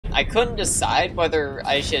I couldn't decide whether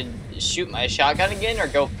I should shoot my shotgun again or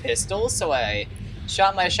go pistol, so I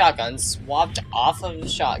shot my shotgun, swapped off of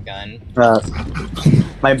shotgun.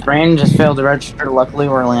 My brain just failed to register. Luckily,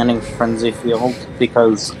 we're landing Frenzy Field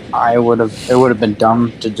because it would have been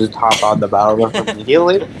dumb to just hop out the battle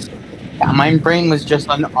immediately. Yeah, my brain was just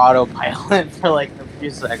on autopilot for like a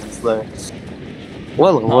few seconds there.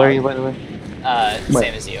 What level are you, by the way?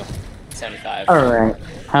 Same as you. 75. Alright.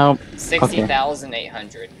 How?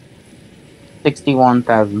 60,800.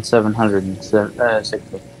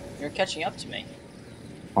 61,760. You're catching up to me.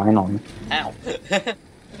 Finally. Ow. Hey,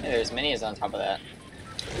 there's minis on top of that.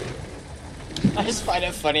 I just find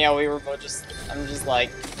it funny how we were both I'm just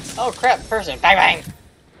like, oh crap, person, bang bang!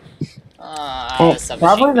 Well,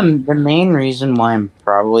 probably the main reason why I'm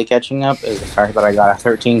probably catching up is the fact that I got a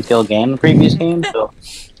 13 kill game in the previous game, so...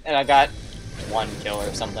 And I got 1 kill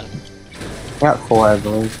or something. Got 4, I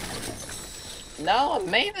believe. No, I'm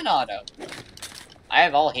Maven auto. I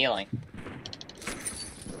have all healing.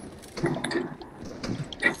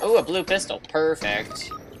 Oh, a blue pistol. Perfect.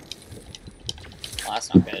 Well,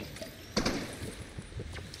 that's not good.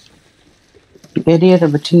 You idiot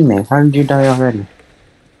of a teammate. How did you die already?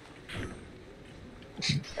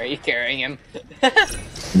 Are you carrying him?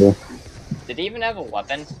 Yeah. Did he even have a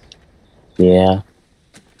weapon? Yeah.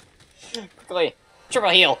 Quickly.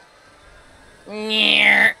 Triple heal.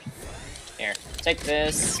 Here, take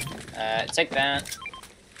this. Take that.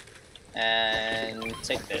 And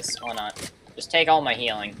take this. Why not? Just take all my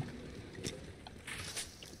healing.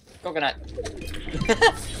 Coconut.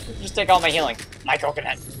 Just take all my healing. My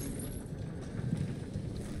coconut.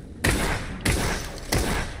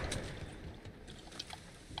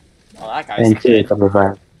 Well, that guy's dead.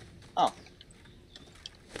 Oh.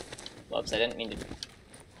 Whoops, I didn't mean to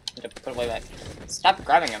put away my... Stop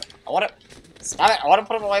grabbing him. I wanna... Stop it! I wanna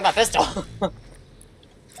put away my pistol!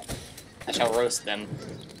 I shall roast them.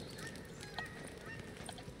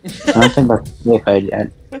 I don't think that's safe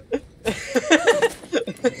yet.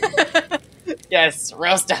 Yes,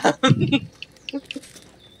 roast them!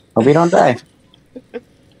 Hope we don't die.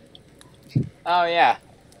 Oh yeah.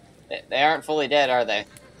 They aren't fully dead, are they?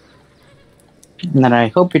 And then I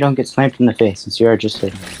hope you don't get sniped in the face since you are just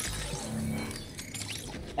hitting.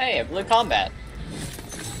 Hey, a blue combat.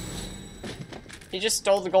 He just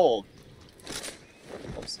stole the gold.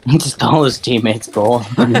 Oops. He just stole his teammate's goal.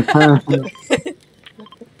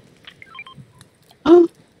 Oh,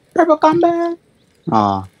 triple combat!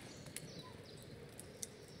 Aw.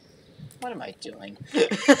 What am I doing?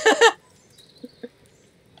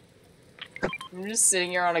 I'm just sitting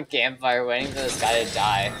here on a campfire waiting for this guy to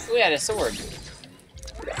die. We had a sword.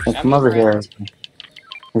 Hey, come over here.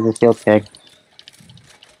 Here's a field keg.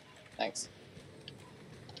 Thanks.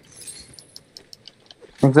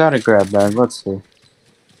 Exotic grab bag, let's see.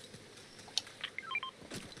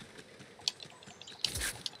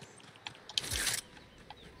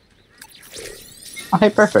 Oh,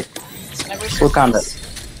 hey, perfect. Full combat.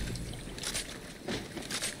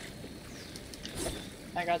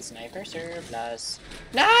 I got sniper surplus.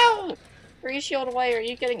 No! 3 shield away, are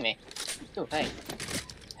you kidding me? Oh, hey.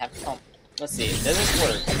 Have to pump. Let's see, does this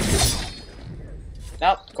work?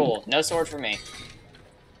 Nope, cool. No sword for me.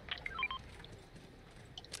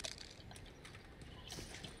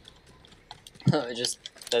 Just,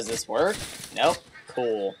 does this work? Nope.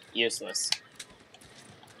 Cool. Useless.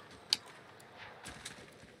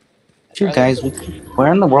 Two guys,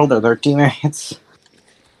 where in the world are their teammates?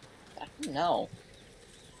 I don't know.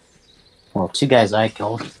 Well, 2 guys I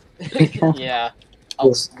killed. Yeah.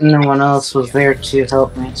 Oh. No one else was there to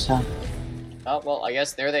help me, so... Oh, well, I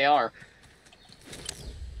guess there they are.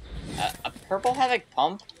 A purple havoc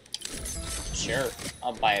pump? Sure.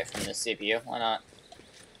 I'll buy it from the CPU. Why not?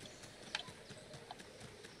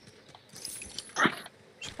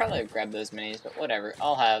 Should probably grab those minis, but whatever.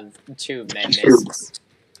 I'll have 2 minis.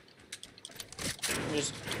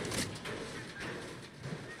 Just...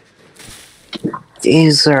 This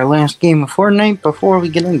is our last game of Fortnite before we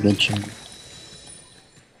get engaged.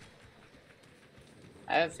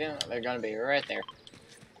 I have a feeling they're gonna be right there.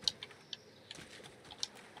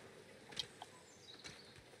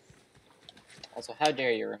 Also, how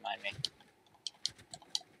dare you remind me?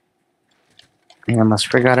 I almost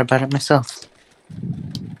forgot about it myself.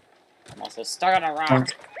 I'm also stuck on a rock.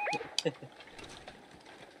 Is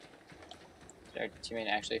there a teammate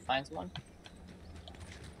actually find someone?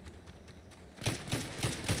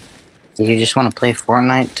 Do you just want to play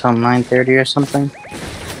Fortnite till 9:30 or something?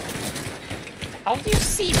 How did you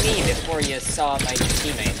see me before you saw my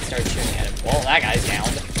teammate and started shooting at him? Well, that guy's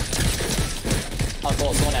downed. Oh,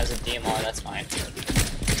 cool. Someone has a DMR. That's fine.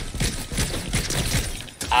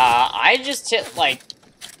 I just hit, like,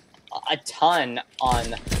 a ton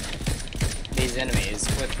on these enemies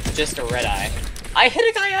with just a red eye. I hit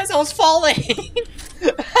a guy as I was falling!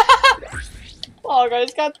 Oh,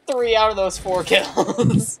 guys, got 3 out of those 4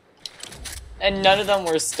 kills. And none of them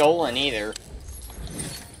were stolen, either.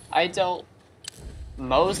 I dealt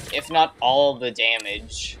most, if not all, of the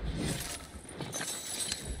damage.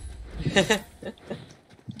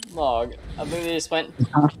 Log. I literally just went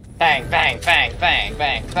bang, bang, bang, bang,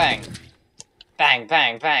 bang, bang. Bang,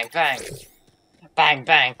 bang, bang, bang. Bang,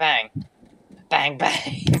 bang, bang. Bang,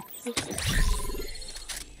 bang.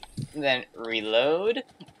 Then reload.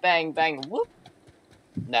 Bang, bang, whoop.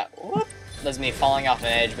 That whoop was me falling off an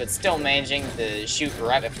edge, but still managing to shoot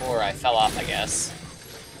right before I fell off, I guess.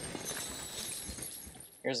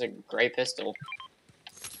 Here's a gray pistol.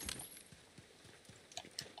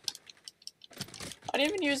 I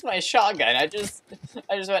didn't even use my shotgun. I just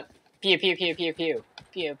went pew pew pew pew pew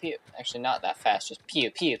pew pew. Actually, not that fast. Just pew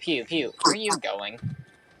pew pew pew. Where are you going?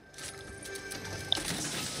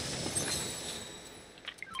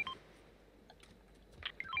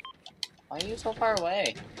 Why are you so far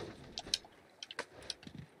away?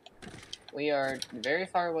 We are very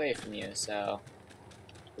far away from you. So,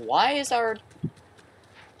 why is our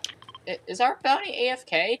bounty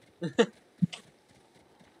AFK?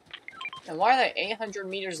 And why are they 800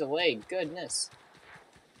 meters away? Goodness.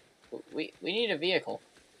 We need a vehicle.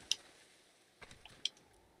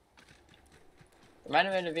 There might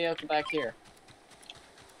have been a vehicle back here.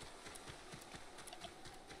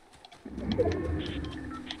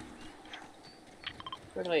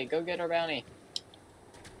 Quickly, go get our bounty.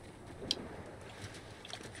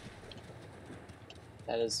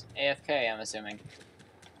 That is AFK, I'm assuming.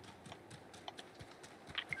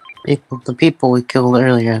 The people we killed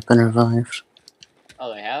earlier have been revived.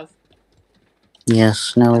 Oh, they have?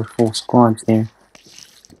 Yes, now we're full squads here.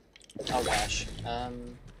 Oh gosh.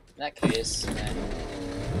 In that case, then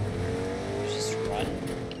just run.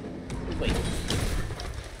 Wait.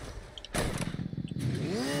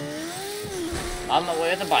 On the way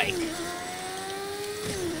with the bike.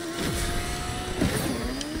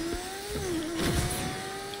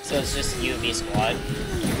 So it's just UV squad?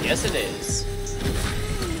 Yes, it is.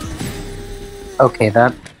 Okay,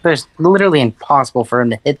 there's literally impossible for him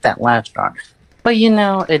to hit that last shot. But you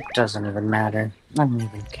know, it doesn't even matter. I don't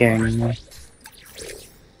even care anymore.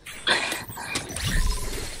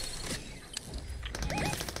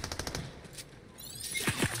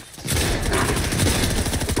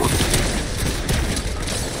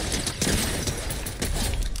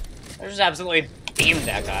 I just absolutely beamed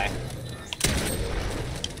that guy.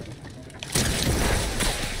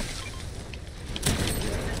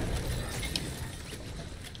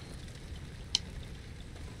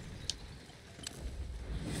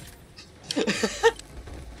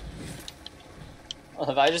 Well,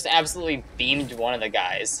 if I just absolutely beamed one of the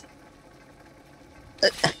guys.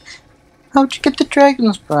 How'd you get the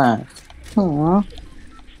dragon's breath? Aww.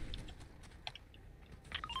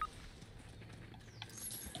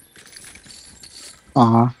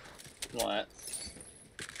 Aw. What?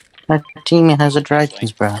 That teammate has a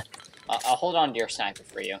dragon's breath. I'll hold on to your sniper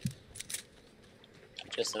for you.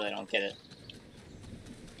 Just so they don't get it.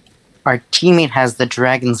 Our teammate has the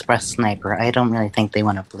dragon's breath sniper. I don't really think they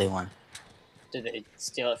want a blue one. Did they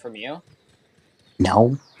steal it from you?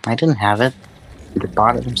 No, I didn't have it. They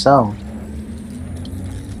bought it themselves.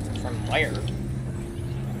 From where?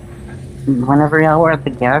 Whenever y'all were at the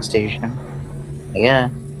gas station. Yeah.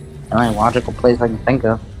 The only logical place I can think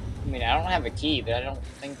of. I mean, I don't have a key, but I don't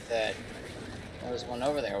think that there was one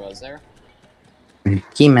over there, was there?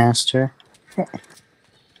 Keymaster.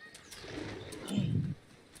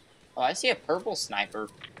 Oh, I see a purple sniper.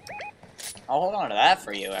 I'll hold on to that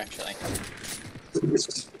for you, actually.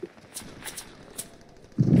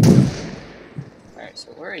 Alright,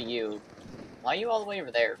 so where are you? Why are you all the way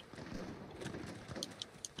over there?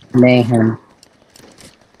 Mayhem.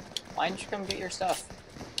 Why didn't you come get your stuff?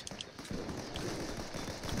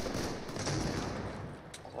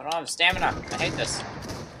 I don't have stamina. I hate this.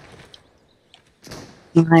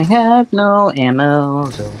 I have no ammo,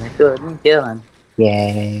 so I couldn't kill him.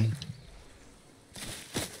 Yay.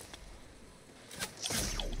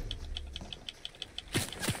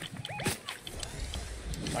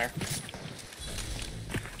 Where?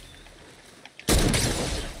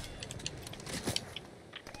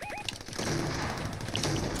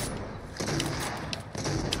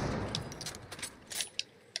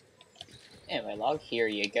 Anyway, log, here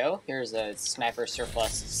you go. Here's a sniper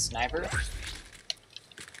surplus sniper.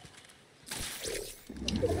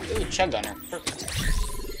 Ooh, chug gunner. Perfect.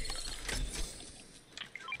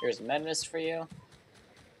 Here's a med mist for you.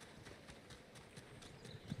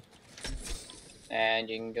 And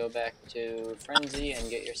you can go back to Frenzy and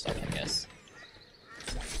get your stuff, I guess.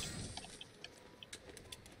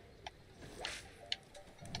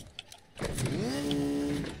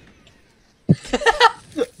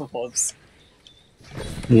 Whoops.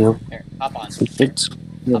 Yep. Here, hop on. It's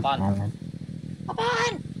Hop on. Hop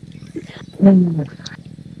on!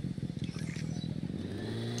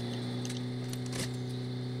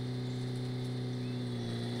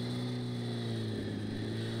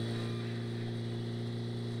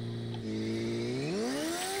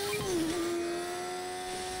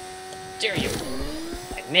 Dare you!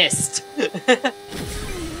 I missed!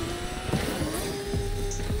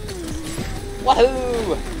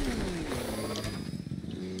 Wahoo!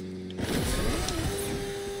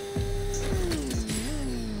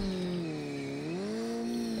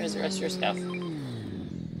 Here's the rest of your stuff.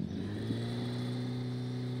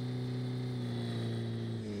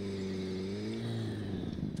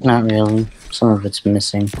 Not really. Some of it's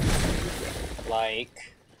missing.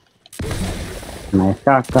 Like... My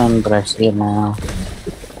shotgun, but I see it now.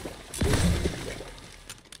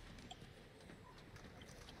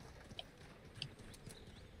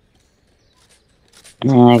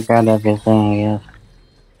 I got everything, I guess.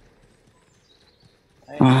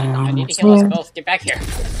 I need to heal us both. Get back here.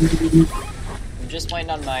 I'm just waiting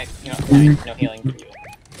on my... You know, no healing for you.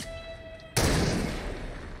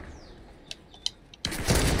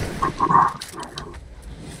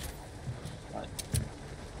 What?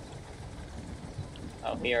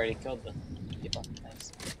 Oh, he already killed the people.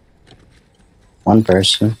 Nice. One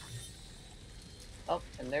person. Oh,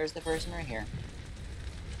 and there's the person right here.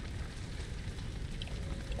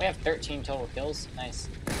 We have 13 total kills. Nice.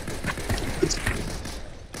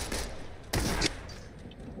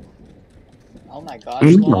 Oh my gosh,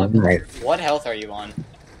 Log. What health are you on?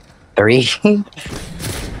 3.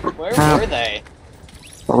 Where were they?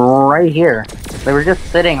 Right here. They were just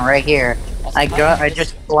sitting right here. Also, I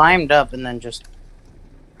just climbed up and then just...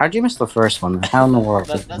 How'd you miss the first one? How in the world?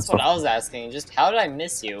 That's what I was asking. Just how did I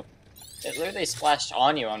miss you? It literally splashed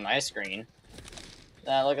on you on my screen.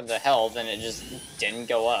 Then I look at the health and it just didn't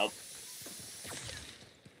go up.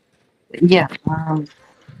 Yeah, I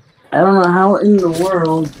don't know how in the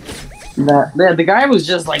world that the guy was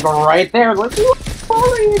just like right there. Like, what the fuck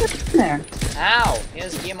are you doing there? Ow! He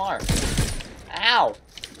has EMR. Ow!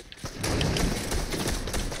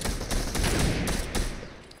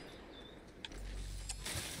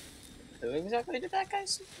 Who exactly did our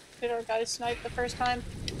guy snipe the first time?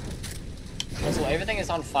 Also, everything is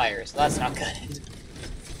on fire, so that's not good.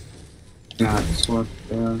 That's what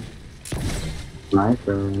the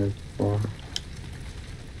sniper is for.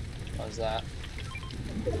 What was that?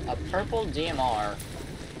 A purple DMR.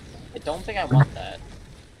 I don't think I want that.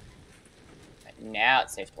 Now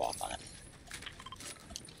it's safe to walk on it.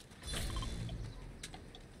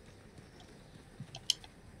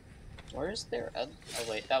 Where's their oh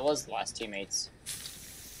wait, that was the last teammates.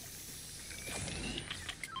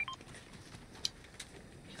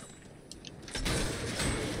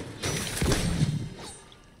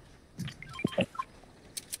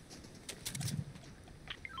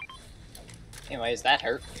 Anyways, that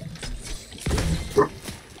hurt.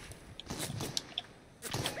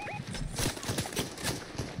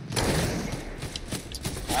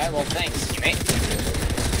 Alright, well thanks, teammate.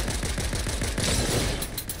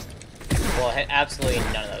 Well, I hit absolutely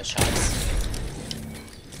none of those shots.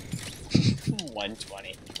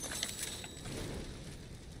 120.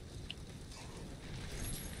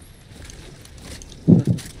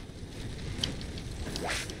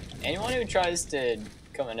 Anyone who tries to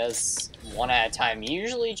come at us one at a time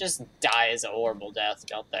usually just dies a horrible death,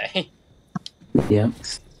 don't they? Yep.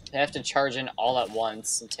 They have to charge in all at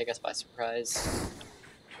once and take us by surprise.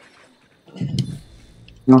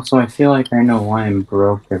 Also, I feel like I know why I'm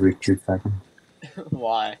broke every 2 seconds.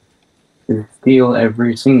 Why? To steal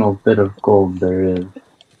every single bit of gold there is.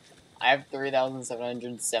 I have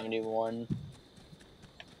 3,771.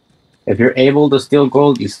 If you're able to steal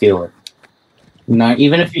gold, you steal it. Now,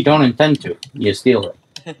 even if you don't intend to, you steal it.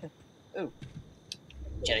 Ooh.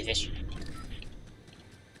 Jellyfish.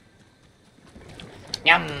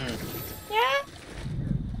 Yum! Yeah!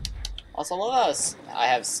 Also, love us. I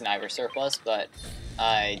have sniper surplus, but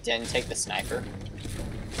I didn't take the sniper.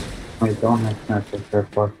 I don't have sniper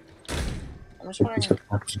surplus. I'm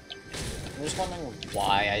just wondering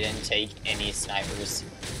why I didn't take any snipers.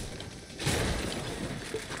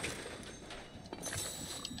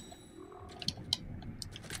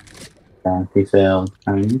 Bounty failed.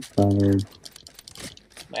 I'm tired.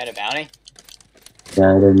 We had a bounty?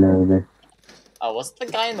 Yeah, I didn't know either. Oh, was it the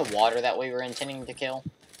guy in the water that we were intending to kill?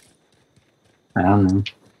 I don't know.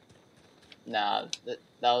 Nah, that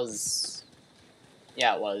was...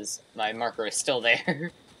 Yeah, it was. My marker is still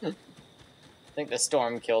there. I think the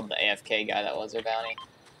storm killed the AFK guy that was our bounty.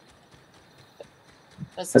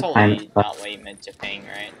 That's totally not what you meant to ping,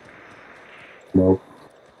 right? Nope.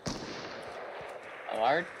 Oh,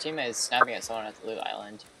 our teammate is snapping at someone at the loot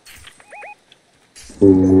island.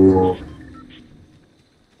 Ooh.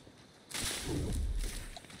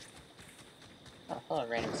 Oh, hello,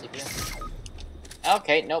 random CPU.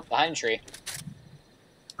 Okay, nope, behind a tree.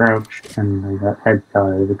 Crouched and I got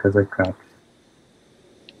headshotted because I crouched.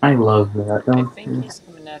 I love that, I don't think you? he's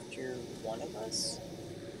coming after one of us.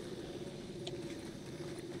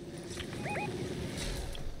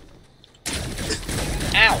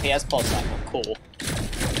 Ow, he has pulse rifle. Cool.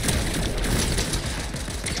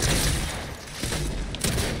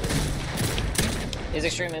 He's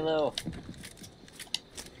extremely low.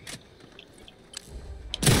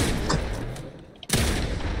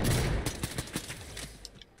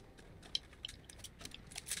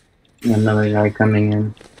 Another guy coming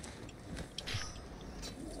in.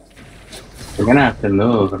 We're gonna have to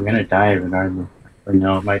move. I'm gonna die regardless. Or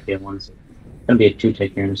no, it might be a one. It's gonna be a two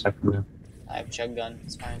take here in a second though. I have chug gun.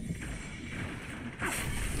 It's fine.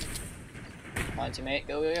 Come on, teammate.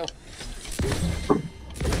 Go, go, go.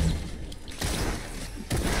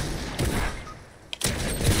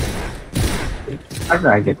 How did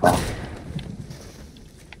I get that?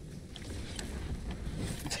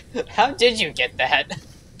 How did you get that?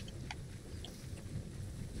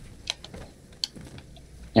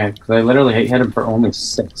 Yeah, because I literally hit him for only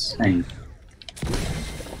 6. Dang.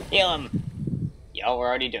 Heal him. Yo, we're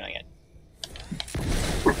already doing it.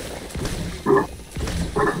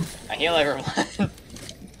 I heal everyone.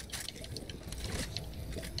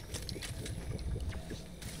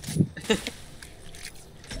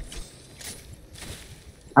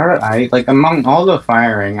 How did I, like, among all the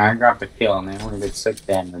firing, I got the kill and I only did 6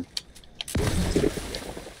 damage.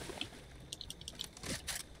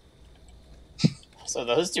 So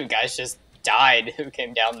those two guys just died who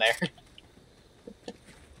came down there.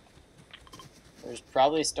 There's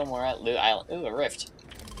probably still more at Loot Island. Ooh, a rift.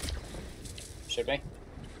 Should we?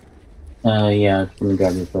 Yeah, let me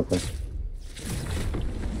grab this real quick.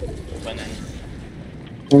 Open in.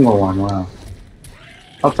 Single one, wow.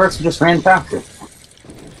 Oh, person just ran faster.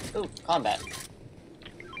 Ooh, combat.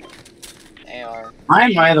 AR. Why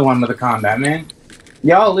am I the one with the combat, man?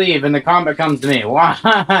 Y'all leave and the combat comes to me. Why?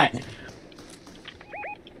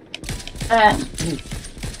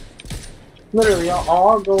 Literally, y'all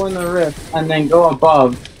all go in the rift and then go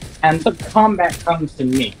above, and the combat comes to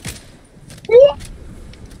me.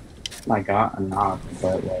 My god, I'm not,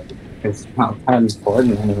 but like, it's not that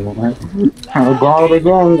important anymore. I'll go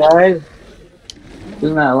again, guys.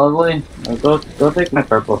 Isn't that lovely? Go take my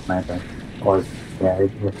purple sniper. Or, yeah,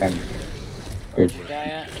 you can. Where'd you die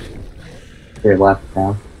at? Your left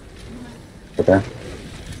down. Okay.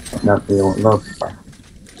 No, no.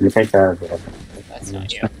 You take that as well. That's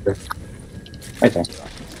not you. Right there.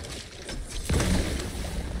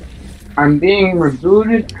 I'm being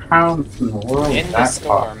rebooted. How in the world In is the that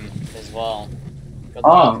storm as well. Good Oh.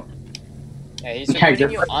 luck. Yeah, he's Yeah,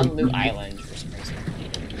 recruiting you good on luck. Loot Island for some reason.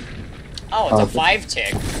 Oh, it's a 5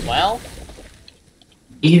 tick. Well,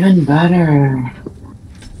 Even better.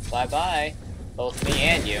 bye bye. Both me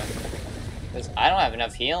and you. Because I don't have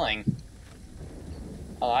enough healing.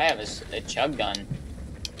 All I have is a chug gun.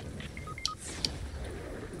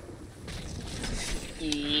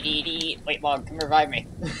 Wait, Log, come revive me.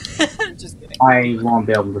 Just kidding. I won't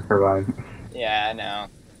be able to survive. Yeah, I know.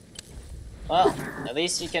 Well, at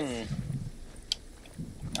least you can...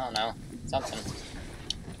 I don't know. Something.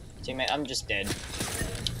 Teammate, I'm just dead.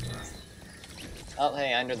 Oh,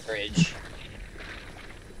 hey, under the bridge.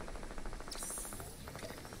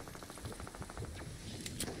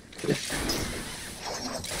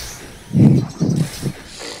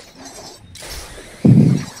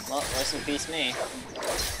 Well, rest in peace me.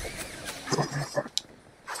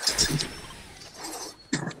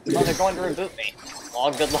 Oh, they're going to reboot me.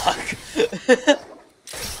 Well, good luck.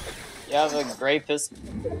 You have a gray pistol.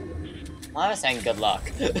 I was saying good luck.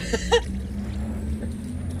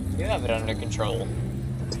 You have it under control.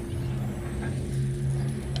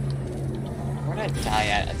 Where did I die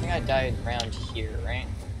at? I think I died around here, right?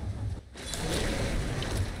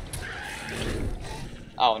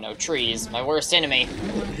 Oh no, trees. My worst enemy.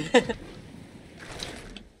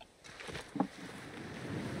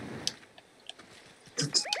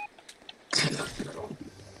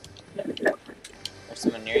 There's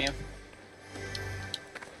someone near you.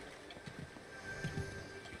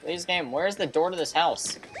 Please, game, where's the door to this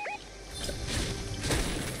house?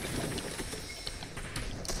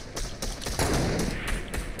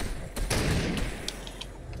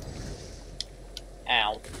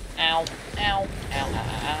 Ow. Ow, ow,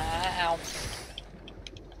 ow, ow.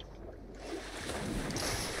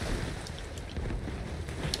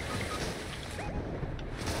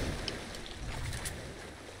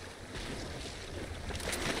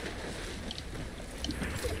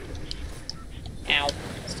 Ow.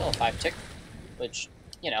 Still a 5 tick, which,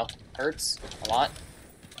 you know, hurts a lot.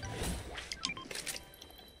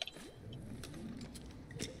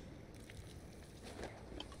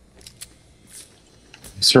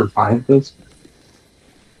 Survive this?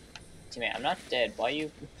 Teammate, I'm not dead. Why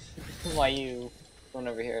you why you going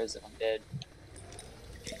over here as if I'm dead?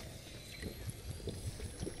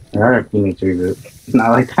 Alright, teammates reboot.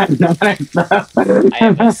 Not like that. Not like I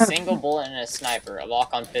have a that. single bullet and a sniper, a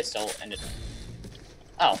lock-on pistol, and a...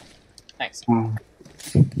 Oh, thanks.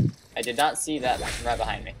 I did not see that right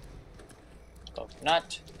behind me.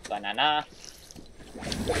 Coconut, banana.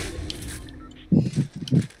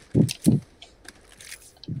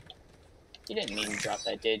 You didn't mean to drop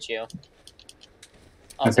that, did you?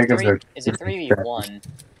 Oh, I think it's a 3v1.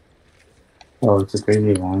 Oh, it's a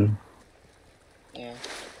 3v1. Yeah.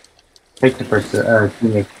 Take the first,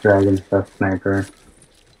 teammate dragon stuff sniper.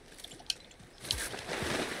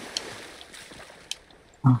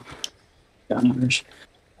 Oh, gosh. Oh, gosh,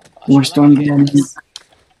 More I'm storm not damage. this.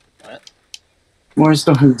 What? More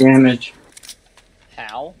storm damage.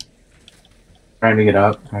 How? Trying to get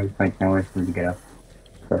up. I was like, no way for me to get up.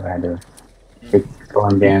 So I had to take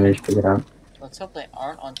storm damage to get up. Let's hope they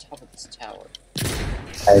aren't on top of this tower.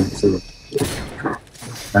 I had to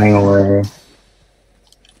running away.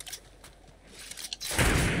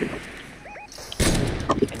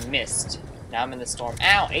 I missed. Now I'm in the storm.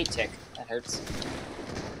 Ow! 8 tick. That hurts.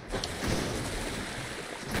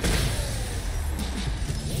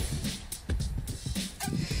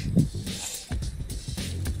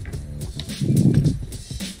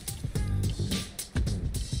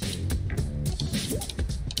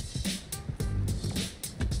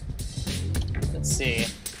 Let's see.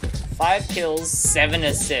 5 kills, 7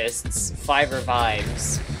 assists, 5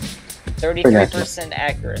 revives, 33%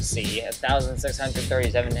 accuracy,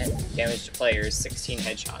 1,637 damage to players, 16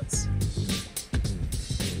 headshots.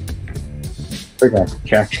 Forgot to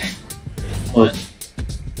check. What?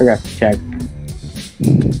 Forgot to check.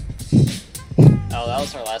 Oh, that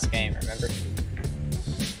was our last game, remember?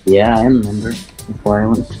 Yeah, I remember. Before I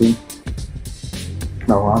went to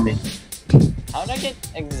the lobby. How did I get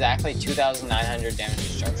exactly 2,900 damage to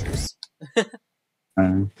structures?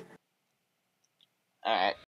 Um, Alright.